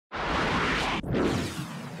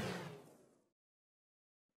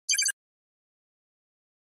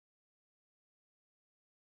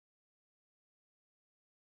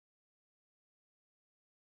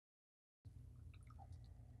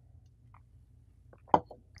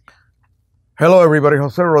Hello everybody,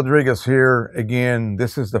 Jose Rodriguez here again.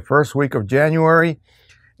 This is the first week of January,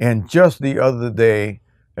 and just the other day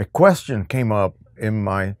a question came up in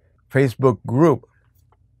my Facebook group.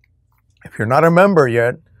 If you're not a member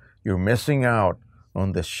yet, you're missing out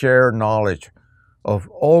on the shared knowledge of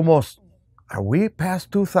are we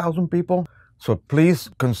past 2,000 people? So please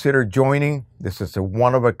consider joining. This is a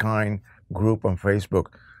one-of-a-kind group on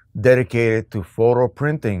Facebook dedicated to photo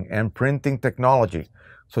printing and printing technology.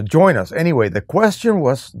 So join us. Anyway, the question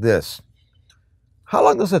was this: how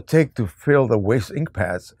long does it take to fill the waste ink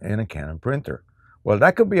pads in a Canon printer? Well,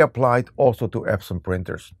 that could be applied also to Epson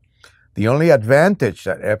printers. The only advantage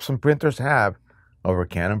that Epson printers have over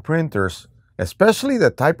Canon printers, especially the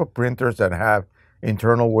type of printers that have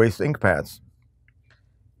internal waste ink pads,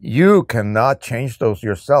 you cannot change those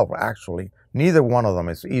yourself, actually. Neither one of them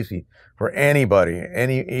is easy for anybody,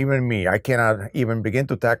 even me. I cannot even begin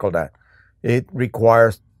to tackle that. It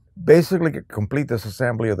requires basically a complete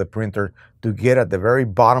disassembly of the printer to get at the very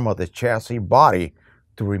bottom of the chassis body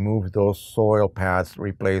to remove those soil pads,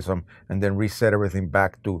 replace them, and then reset everything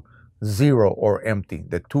back to zero or empty,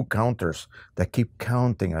 the two counters that keep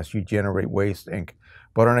counting as you generate waste ink.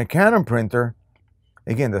 But on a Canon printer,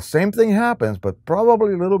 again, the same thing happens, but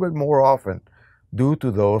probably a little bit more often due to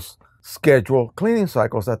those scheduled cleaning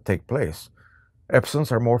cycles that take place.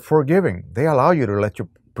 Epsons are more forgiving. They allow you to let your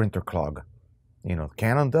printer clog.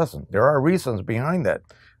 Canon doesn't. There are reasons behind that,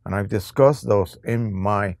 and I've discussed those in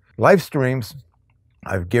my live streams.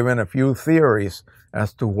 I've given a few theories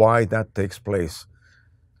as to why that takes place.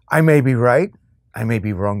 I may be right, I may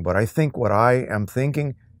be wrong, but I think what I am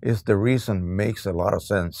thinking is the reason makes a lot of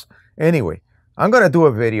sense. Anyway, I'm going to do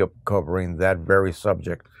a video covering that very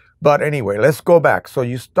subject. But anyway, let's go back. So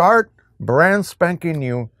you start brand spanking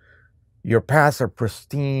new, your pads are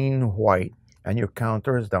pristine white, and your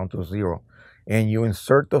counter is down to zero. And you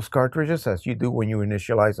insert those cartridges as you do when you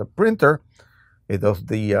initialize a printer. It does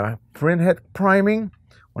the printhead priming.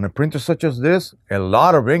 On a printer such as this, a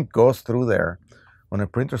lot of ink goes through there. On a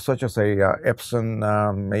printer such as a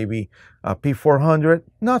Epson, maybe a P400,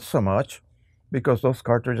 not so much, because those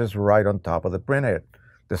cartridges are right on top of the printhead.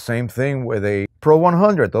 The same thing with a Pro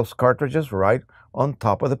 100, those cartridges right on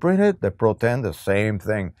top of the printhead. The Pro 10, the same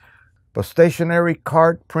thing. But stationary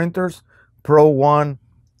card printers, Pro 1,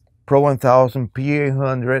 Pro 1000,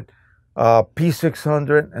 P800,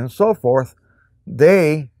 P600, and so forth,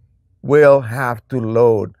 they will have to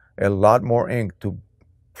load a lot more ink to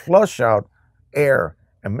flush out air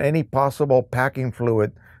and any possible packing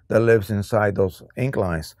fluid that lives inside those ink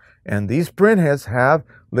lines. And these printheads have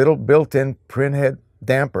little built-in printhead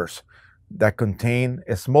dampers that contain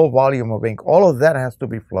a small volume of ink. All of that has to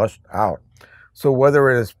be flushed out. So whether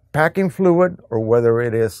it is packing fluid or whether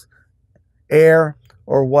it is air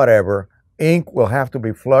or whatever, ink will have to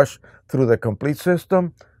be flushed through the complete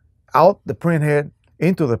system, out the printhead,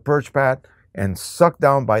 into the purge pad, and sucked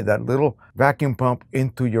down by that little vacuum pump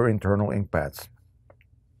into your internal ink pads.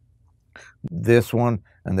 This one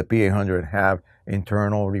and the P800 have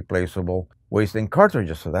internal replaceable waste ink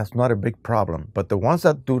cartridges, so that's not a big problem. But those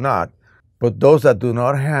that do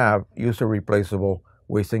not have user replaceable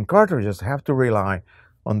waste ink cartridges have to rely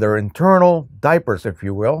on their internal diapers, if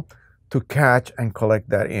you will, to catch and collect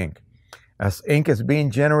that ink. As ink is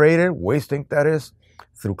being generated, waste ink that is,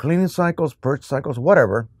 through cleaning cycles, purge cycles,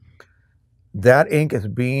 whatever, that ink is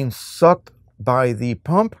being sucked by the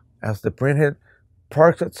pump as the printhead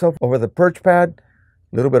parks itself over the purge pad.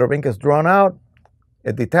 A little bit of ink is drawn out,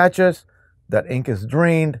 it detaches, that ink is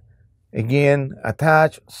drained, again,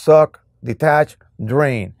 attach, suck, detach,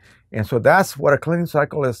 drain. And so that's what a cleaning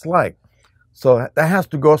cycle is like. So that has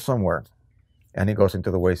to go somewhere, and it goes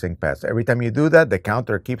into the waste ink pads. Every time you do that, the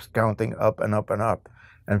counter keeps counting up and up and up.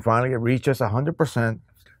 And finally, it reaches 100%.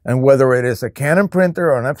 And whether it is a Canon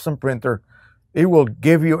printer or an Epson printer, it will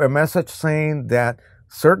give you a message saying that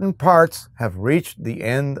certain parts have reached the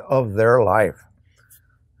end of their life.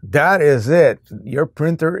 That is it. Your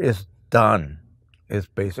printer is done. It's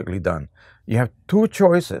basically done. You have two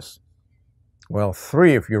choices. Well,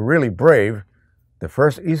 three if you're really brave. The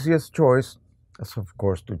first easiest choice is, of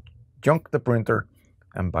course, to junk the printer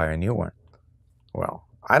and buy a new one. Well,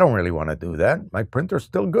 I don't really want to do that. My printer's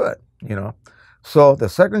still good, So the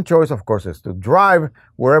second choice, of course, is to drive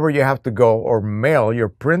wherever you have to go or mail your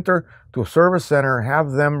printer to a service center,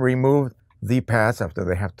 have them remove the pads after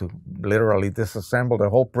they have to literally disassemble the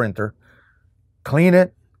whole printer, clean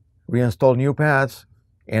it, reinstall new pads,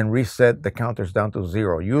 and reset the counters down to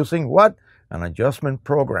zero using what? An adjustment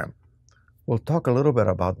program. We'll talk a little bit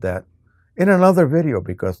about that in another video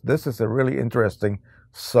because this is a really interesting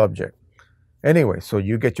subject. Anyway, so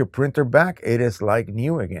you get your printer back, it is like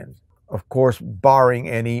new again. of course, barring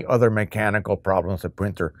any other mechanical problems the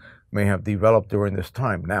printer may have developed during this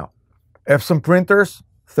time. Now, Epson printers,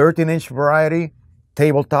 13-inch variety,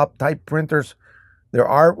 tabletop type printers, there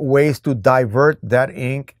are ways to divert that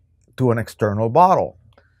ink to an external bottle.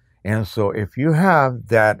 And so if you have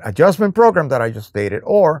that adjustment program that I just stated,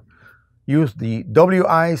 or use the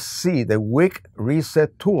WIC, the Wick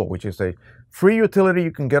Reset Tool, which is a free utility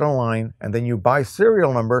you can get online, and then you buy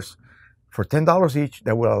serial numbers for $10 each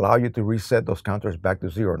that will allow you to reset those counters back to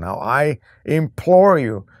zero. Now, I implore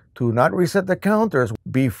you to not reset the counters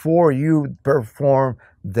before you perform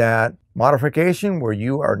that modification where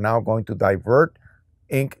you are now going to divert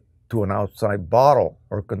ink to an outside bottle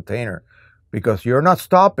or container, because you're not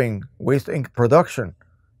stopping waste ink production.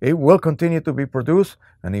 It will continue to be produced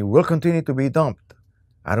and it will continue to be dumped.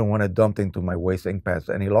 I don't want it dumped into my waste ink pads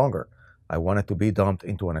any longer. I want it to be dumped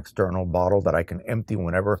into an external bottle that I can empty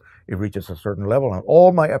whenever it reaches a certain level. And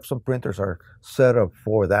all my Epson printers are set up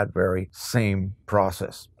for that very same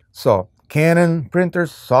process. So Canon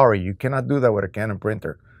printers, sorry, you cannot do that with a Canon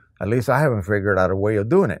printer. At least I haven't figured out a way of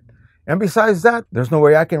doing it. And besides that, there's no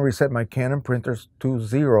way I can reset my Canon printers to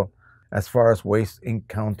zero as far as waste ink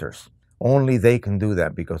counters. Only they can do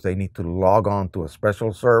that because they need to log on to a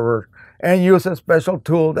special server and use a special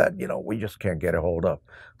tool that, we just can't get a hold of.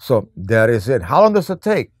 So that is it. How long does it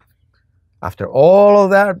take? After all of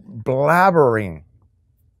that blabbering,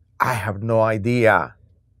 I have no idea.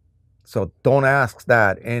 So don't ask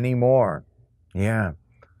that anymore. Yeah.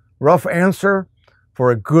 Rough answer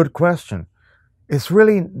for a good question. It's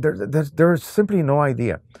really, there's simply no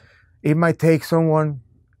idea. It might take someone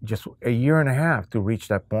just a year and a half to reach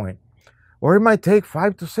that point. Or it might take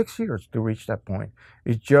 5 to 6 years to reach that point.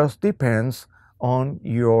 It just depends on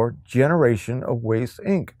your generation of waste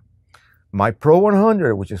ink. My Pro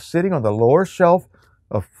 100, which is sitting on the lower shelf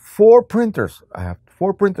of 4 printers. I have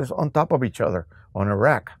 4 printers on top of each other on a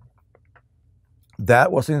rack.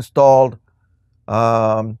 That was installed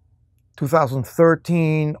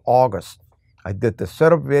 2013 August. I did the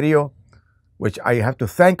setup video, which I have to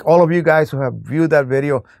thank all of you guys who have viewed that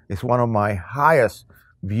video. It's one of my highest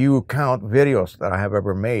view count videos that I have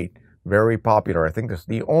ever made. Very popular. I think it's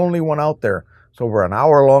the only one out there. It's over an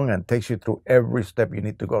hour long and takes you through every step you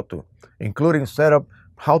need to go to, including setup,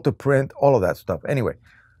 how to print, all of that stuff. Anyway,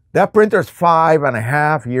 that printer is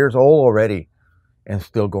 5.5 years old already and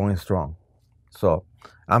still going strong. So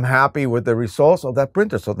I'm happy with the results of that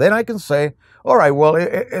printer. So then I can say, all right, well,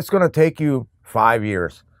 it's going to take you 5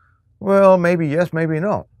 years. Well, maybe yes, maybe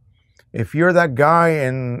no. If you're that guy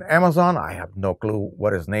in Amazon, I have no clue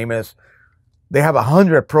what his name is. They have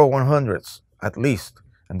 100 Pro 100s at least,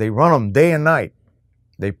 and they run them day and night.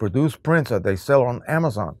 They produce prints that they sell on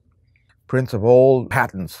Amazon. Prints of old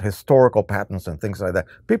patents, historical patents and things like that.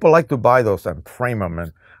 People like to buy those and frame them,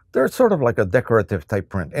 and they're sort of like a decorative type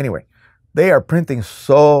print. Anyway, they are printing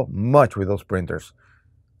so much with those printers.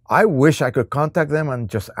 I wish I could contact them and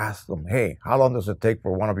just ask them, hey, how long does it take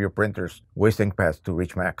for one of your printers waste ink pads to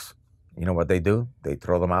reach max? You know what they do? They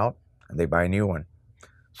throw them out and they buy a new one.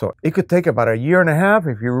 So it could take about 1.5 years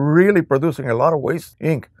if you're really producing a lot of waste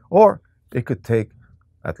ink, or it could take,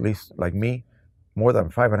 at least like me, more than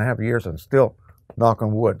 5.5 years and still, knock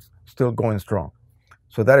on wood, still going strong.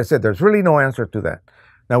 So that is it. There's really no answer to that.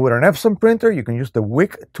 Now with an Epson printer, you can use the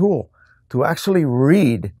Wick tool to actually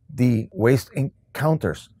read the waste ink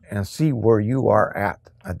counters and see where you are at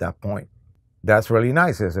that point. That's really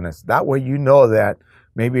nice, isn't it? That way you know that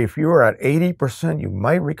maybe if you are at 80%, you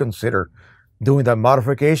might reconsider doing that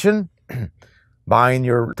modification, buying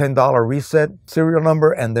your $10 reset serial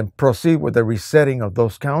number, and then proceed with the resetting of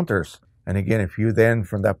those counters. And again, if you then,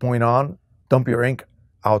 from that point on, dump your ink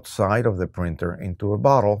outside of the printer into a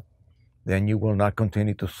bottle, then you will not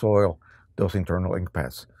continue to soil those internal ink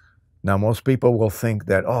pads. Now, most people will think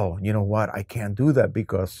that, oh, you know what, I can't do that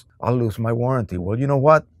because I'll lose my warranty. Well, you know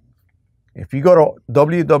what? If you go to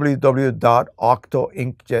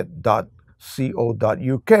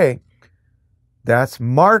www.octoinkjet.co.uk, that's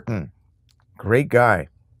Martin, great guy.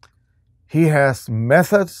 He has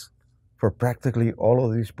methods for practically all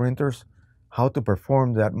of these printers, how to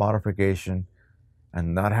perform that modification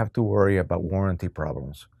and not have to worry about warranty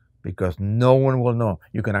problems, because no one will know.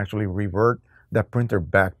 You can actually revert that printer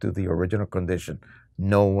back to the original condition.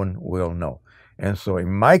 No one will know. And so in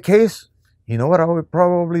my case, you know what I would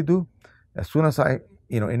probably do? As soon as I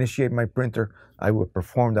initiate my printer, I would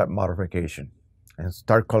perform that modification and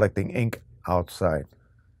start collecting ink outside.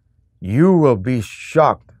 You will be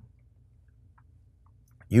shocked.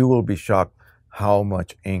 You will be shocked how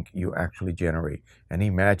much ink you actually generate. And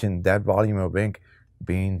imagine that volume of ink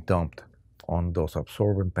being dumped on those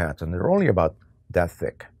absorbent pads. And they're only about that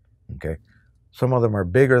thick. Okay, some of them are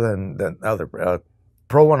bigger than other.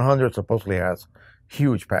 Pro 100 supposedly has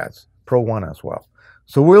huge pads. Pro 1 as well.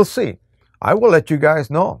 So we'll see. I will let you guys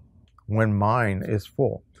know when mine is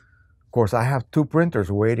full. Of course, I have 2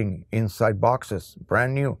 printers waiting inside boxes,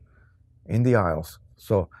 brand new, in the aisles.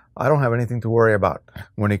 So I don't have anything to worry about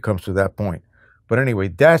when it comes to that point. But anyway,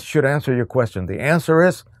 that should answer your question. The answer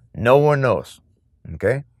is no one knows.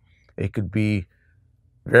 Okay? It could be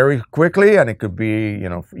very quickly, and it could be,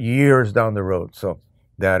 years down the road. So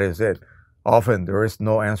that is it. Often there is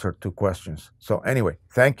no answer to questions. So anyway,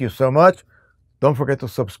 thank you so much. Don't forget to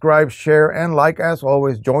subscribe, share, and like. As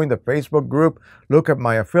always, join the Facebook group. Look at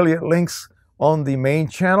my affiliate links on the main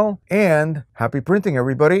channel. And happy printing,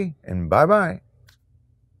 everybody. And bye-bye.